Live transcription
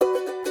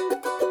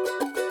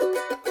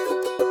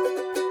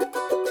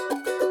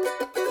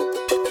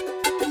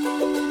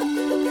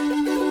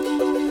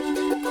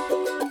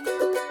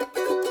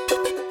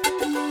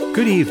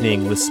Good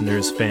evening,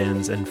 listeners,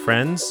 fans, and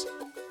friends.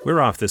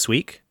 We're off this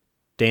week.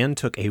 Dan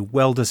took a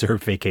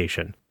well-deserved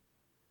vacation.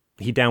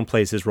 He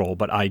downplays his role,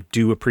 but I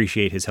do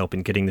appreciate his help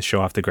in getting the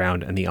show off the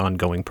ground and the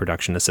ongoing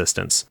production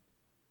assistance.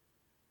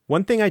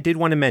 One thing I did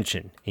want to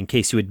mention, in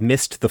case you had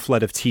missed the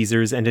flood of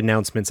teasers and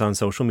announcements on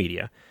social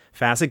media,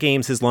 FASA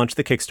Games has launched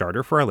the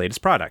Kickstarter for our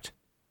latest product.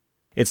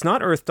 It's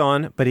not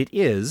Earthdawn, but it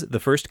is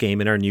the first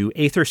game in our new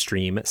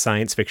Aetherstream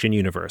science fiction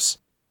universe.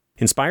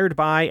 Inspired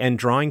by and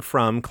drawing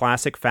from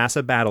classic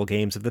FASA battle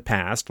games of the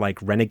past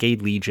like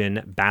Renegade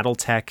Legion,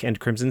 BattleTech, and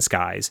Crimson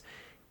Skies,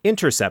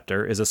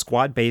 Interceptor is a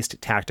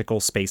squad-based tactical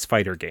space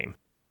fighter game.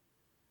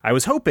 I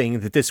was hoping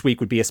that this week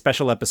would be a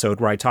special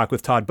episode where I talk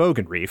with Todd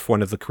Bogenreef,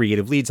 one of the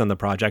creative leads on the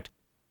project,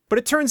 but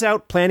it turns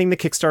out planning the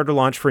Kickstarter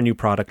launch for a new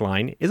product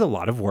line is a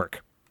lot of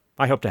work.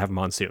 I hope to have him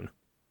on soon.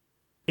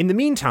 In the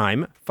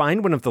meantime,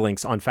 find one of the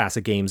links on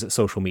FASA Games'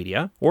 social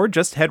media, or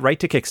just head right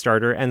to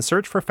Kickstarter and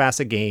search for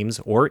FASA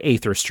Games or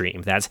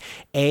Aetherstream. That's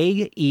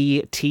AETHERSTREAM.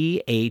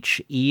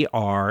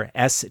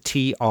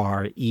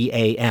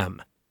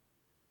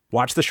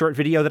 Watch the short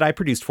video that I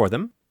produced for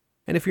them,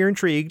 and if you're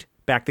intrigued,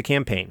 back the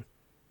campaign.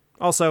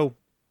 Also,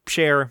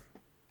 share,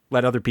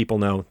 let other people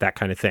know, that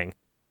kind of thing.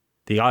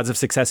 The odds of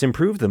success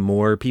improve the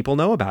more people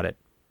know about it.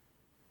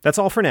 That's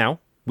all for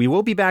now. We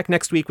will be back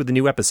next week with a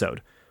new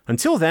episode.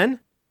 Until then,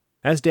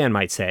 as Dan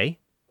might say,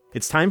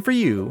 it's time for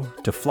you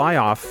to fly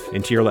off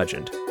into your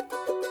legend.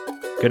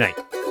 Good night.